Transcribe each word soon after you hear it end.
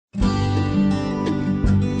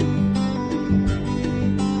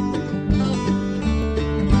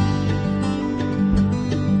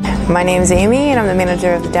My name's Amy and I'm the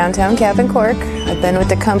manager of the Downtown Caf in Cork. I've been with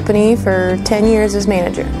the company for 10 years as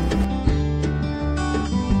manager.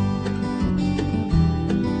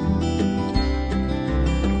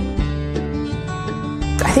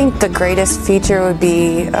 I think the greatest feature would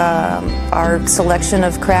be our selection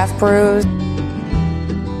of craft brews.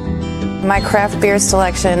 My craft beer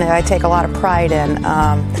selection I take a lot of pride in.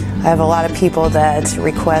 I have a lot of people that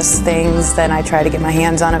request things, then I try to get my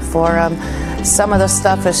hands on it for them. Some of the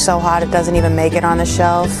stuff is so hot it doesn't even make it on the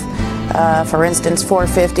shelf. For instance,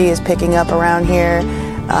 450 is picking up around here.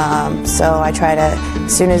 So I try to,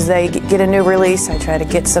 as soon as they get a new release, I try to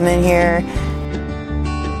get some in here.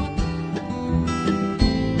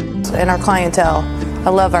 And our clientele,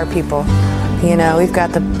 I love our people. You know, we've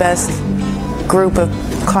got the best group of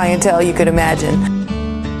clientele you could imagine.